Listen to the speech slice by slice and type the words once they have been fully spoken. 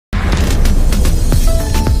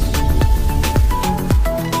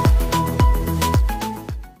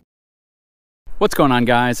What's going on,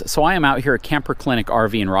 guys? So I am out here at Camper Clinic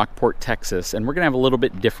RV in Rockport, Texas, and we're gonna have a little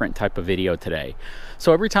bit different type of video today.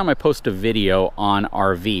 So every time I post a video on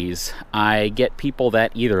RVs, I get people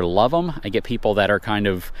that either love them, I get people that are kind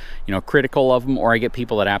of, critical of them, or I get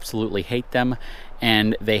people that absolutely hate them,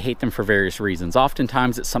 and they hate them for various reasons.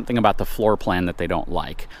 Oftentimes it's something about the floor plan that they don't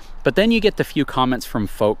like. But then you get the few comments from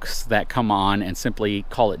folks that come on and simply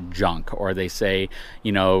call it junk, or they say,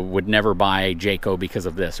 would never buy Jayco because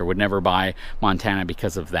of this, or would never buy Montana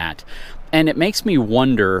because of that. And it makes me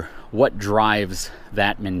wonder what drives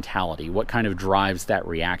that mentality, what kind of drives that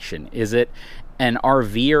reaction. Is it an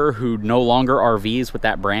RVer who no longer RVs with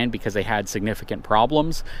that brand because they had significant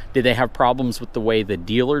problems? Did they have problems with the way the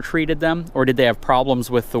dealer treated them? Or did they have problems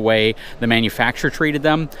with the way the manufacturer treated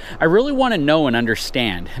them? I really want to know and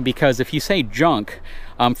understand, because if you say junk,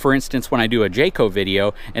 for instance, when I do a Jayco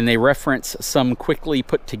video and they reference some quickly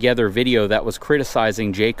put together video that was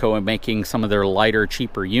criticizing Jayco and making some of their lighter,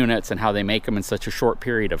 cheaper units and how they make them in such a short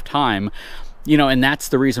period of time, and that's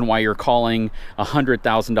the reason why you're calling a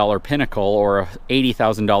 $100,000 Pinnacle or a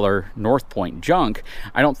 $80,000 North Point junk.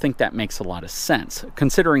 I don't think that makes a lot of sense,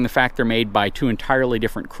 considering the fact they're made by two entirely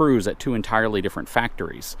different crews at two entirely different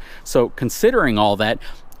factories. So considering all that,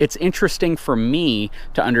 it's interesting for me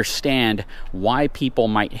to understand why people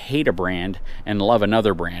might hate a brand and love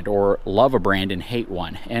another brand, or love a brand and hate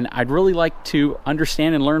one. And I'd really like to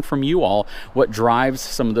understand and learn from you all what drives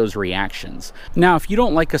some of those reactions. Now, if you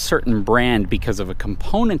don't like a certain brand because of a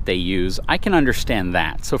component they use, I can understand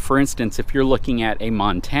that. So for instance, if you're looking at a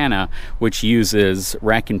Montana, which uses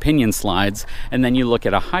rack and pinion slides, and then you look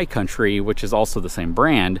at a High Country, which is also the same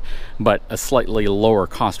brand, but a slightly lower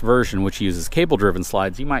cost version, which uses cable driven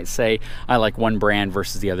slides, you might say, I like one brand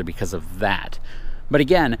versus the other because of that. But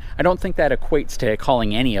again, I don't think that equates to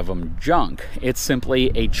calling any of them junk. It's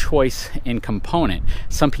simply a choice in component.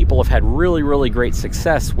 Some people have had really, really great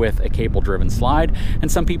success with a cable-driven slide, and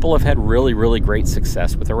some people have had really, really great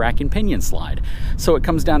success with a rack and pinion slide. So it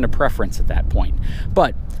comes down to preference at that point.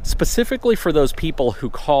 But specifically for those people who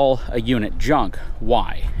call a unit junk,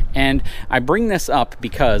 why? And I bring this up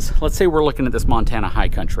because, let's say we're looking at this Montana High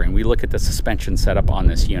Country and we look at the suspension setup on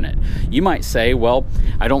this unit. You might say, well,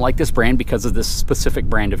 I don't like this brand because of this specific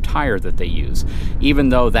brand of tire that they use, even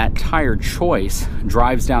though that tire choice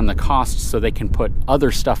drives down the cost so they can put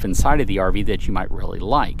other stuff inside of the RV that you might really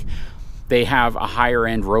like. They have a higher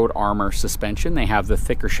end road armor suspension. They have the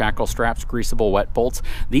thicker shackle straps, greasable wet bolts.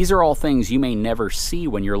 These are all things you may never see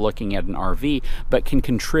when you're looking at an RV, but can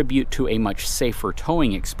contribute to a much safer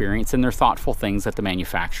towing experience, and they're thoughtful things that the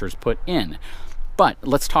manufacturers put in. But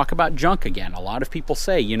let's talk about junk again. A lot of people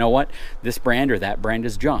say, you know what, this brand or that brand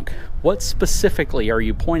is junk. What specifically are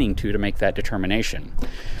you pointing to make that determination?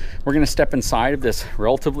 We're going to step inside of this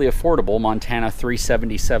relatively affordable Montana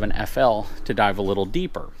 377 FL to dive a little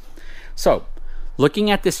deeper. So,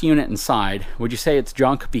 looking at this unit inside, would you say it's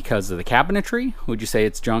junk because of the cabinetry? Would you say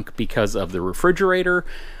it's junk because of the refrigerator?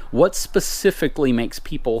 What specifically makes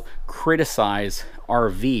people criticize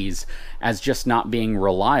RVs as just not being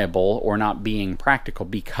reliable or not being practical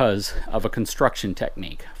because of a construction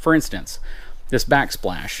technique? For instance, this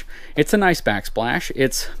backsplash. It's a nice backsplash.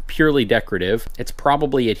 It's purely decorative. It's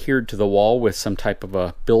probably adhered to the wall with some type of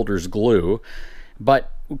a builder's glue,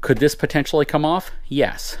 but could this potentially come off?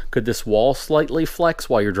 Yes. Could this wall slightly flex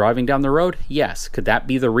while you're driving down the road? Yes. Could that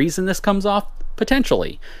be the reason this comes off?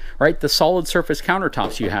 Potentially, right? The solid surface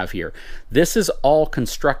countertops you have here. This is all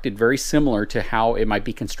constructed very similar to how it might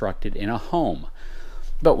be constructed in a home.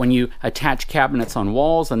 But when you attach cabinets on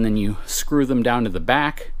walls and then you screw them down to the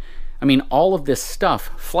back, I mean, all of this stuff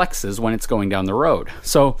flexes when it's going down the road.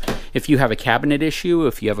 So if you have a cabinet issue,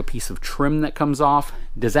 if you have a piece of trim that comes off,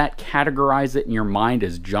 does that categorize it in your mind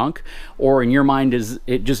as junk? Or in your mind, is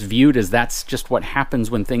it just viewed as that's just what happens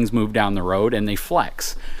when things move down the road and they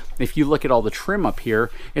flex? If you look at all the trim up here,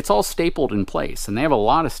 it's all stapled in place, and they have a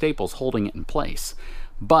lot of staples holding it in place.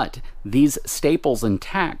 But these staples and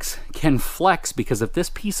tacks can flex, because if this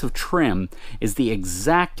piece of trim is the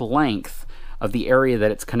exact length of the area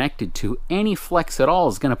that it's connected to, any flex at all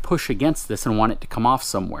is going to push against this and want it to come off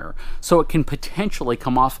somewhere. So it can potentially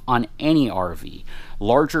come off on any RV.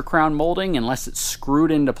 Larger crown molding, unless it's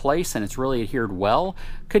screwed into place and it's really adhered well,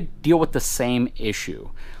 could deal with the same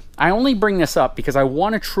issue. I only bring this up because I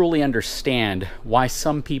want to truly understand why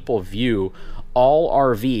some people view all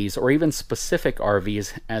RVs, or even specific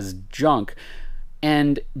RVs, as junk.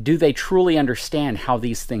 And do they truly understand how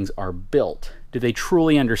these things are built? Do they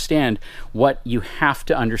truly understand what you have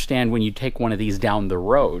to understand when you take one of these down the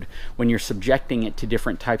road, when you're subjecting it to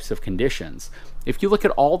different types of conditions? If you look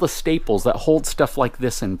at all the staples that hold stuff like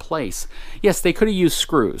this in place, yes, they could have used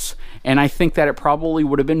screws, and I think that it probably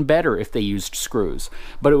would have been better if they used screws,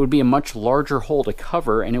 but it would be a much larger hole to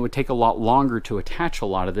cover, and it would take a lot longer to attach a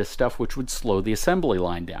lot of this stuff, which would slow the assembly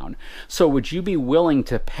line down. So would you be willing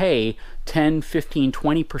to pay 10, 15,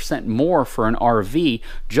 20% more for an RV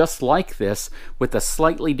just like this with a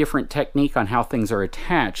slightly different technique on how things are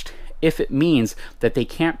attached, if it means that they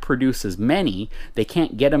can't produce as many, they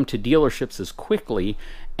can't get them to dealerships as quickly,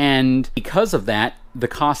 and because of that, the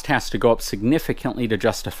cost has to go up significantly to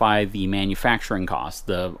justify the manufacturing costs,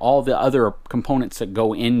 all the other components that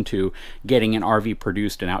go into getting an RV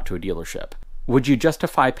produced and out to a dealership? Would you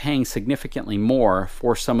justify paying significantly more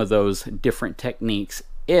for some of those different techniques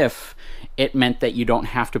if it meant that you don't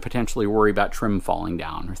have to potentially worry about trim falling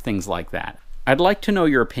down or things like that? I'd like to know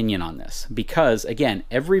your opinion on this because, again,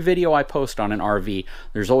 every video I post on an RV,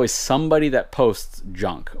 there's always somebody that posts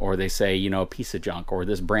junk, or they say, you know, a piece of junk, or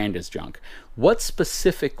this brand is junk. What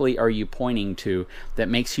specifically are you pointing to that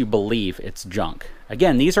makes you believe it's junk?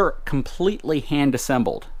 Again, these are completely hand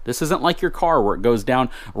assembled. This isn't like your car where it goes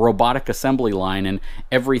down a robotic assembly line and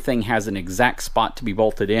everything has an exact spot to be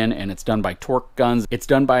bolted in and it's done by torque guns. It's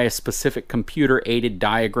done by a specific computer aided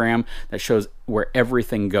diagram that shows where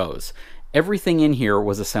everything goes. Everything in here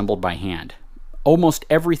was assembled by hand. Almost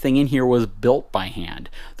everything in here was built by hand.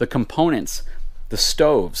 The components, the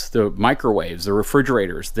stoves, the microwaves, the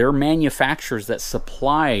refrigerators, they're manufacturers that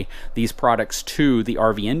supply these products to the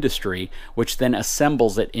RV industry, which then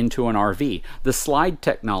assembles it into an RV. The slide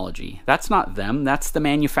technology, that's not them, that's the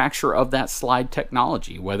manufacturer of that slide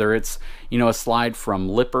technology, whether it's, you know, a slide from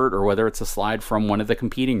Lippert or whether it's a slide from one of the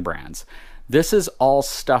competing brands. This is all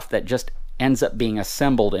stuff that just ends up being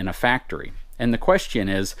assembled in a factory. And the question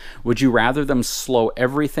is, would you rather them slow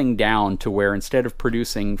everything down to where instead of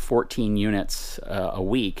producing 14 units a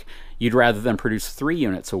week, you'd rather them produce 3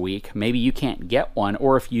 units a week? Maybe you can't get one,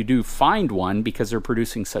 or if you do find one, because they're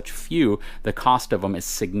producing such few, the cost of them is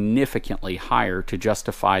significantly higher to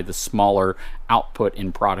justify the smaller output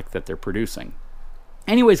in product that they're producing.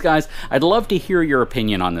 Anyways, guys, I'd love to hear your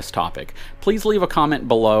opinion on this topic. Please leave a comment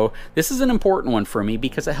below. This is an important one for me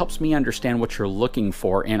because it helps me understand what you're looking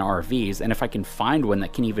for in RVs, and if I can find one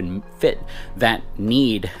that can even fit that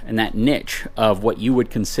need and that niche of what you would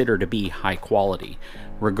consider to be high quality.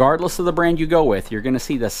 Regardless of the brand you go with, you're going to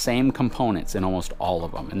see the same components in almost all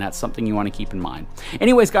of them, and that's something you want to keep in mind.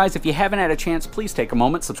 Anyways, guys, if you haven't had a chance, please take a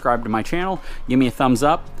moment, subscribe to my channel, give me a thumbs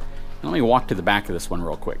up. And let me walk to the back of this one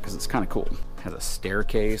real quick because it's kind of cool. It has a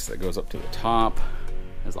staircase that goes up to the top.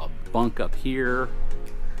 There's a bunk up here.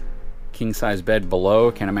 King size bed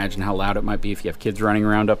below. Can't imagine how loud it might be if you have kids running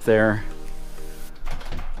around up there.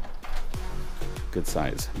 Good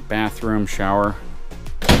size bathroom, shower.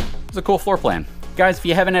 It's a cool floor plan. Guys, if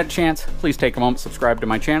you haven't had a chance, please take a moment, subscribe to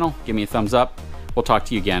my channel, give me a thumbs up. We'll talk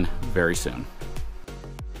to you again very soon.